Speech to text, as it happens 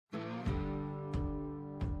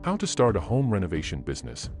How to start a home renovation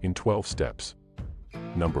business in 12 steps.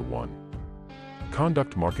 Number 1.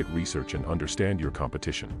 Conduct market research and understand your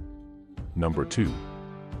competition. Number 2.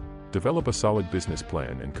 Develop a solid business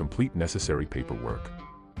plan and complete necessary paperwork.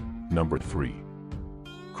 Number 3.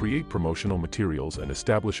 Create promotional materials and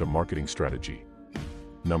establish a marketing strategy.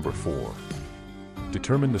 Number 4.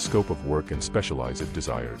 Determine the scope of work and specialize if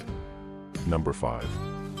desired. Number 5.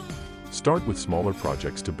 Start with smaller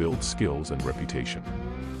projects to build skills and reputation.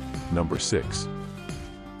 Number 6.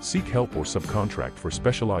 Seek help or subcontract for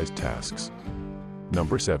specialized tasks.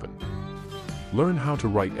 Number 7. Learn how to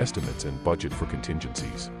write estimates and budget for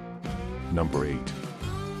contingencies. Number 8.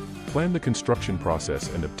 Plan the construction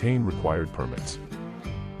process and obtain required permits.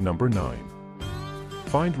 Number 9.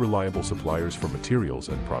 Find reliable suppliers for materials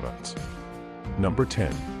and products. Number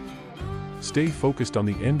 10. Stay focused on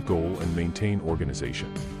the end goal and maintain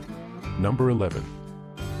organization. Number 11.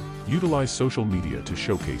 Utilize social media to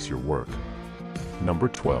showcase your work. Number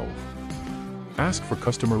 12. Ask for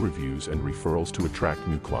customer reviews and referrals to attract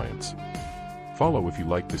new clients. Follow if you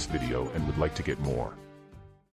like this video and would like to get more.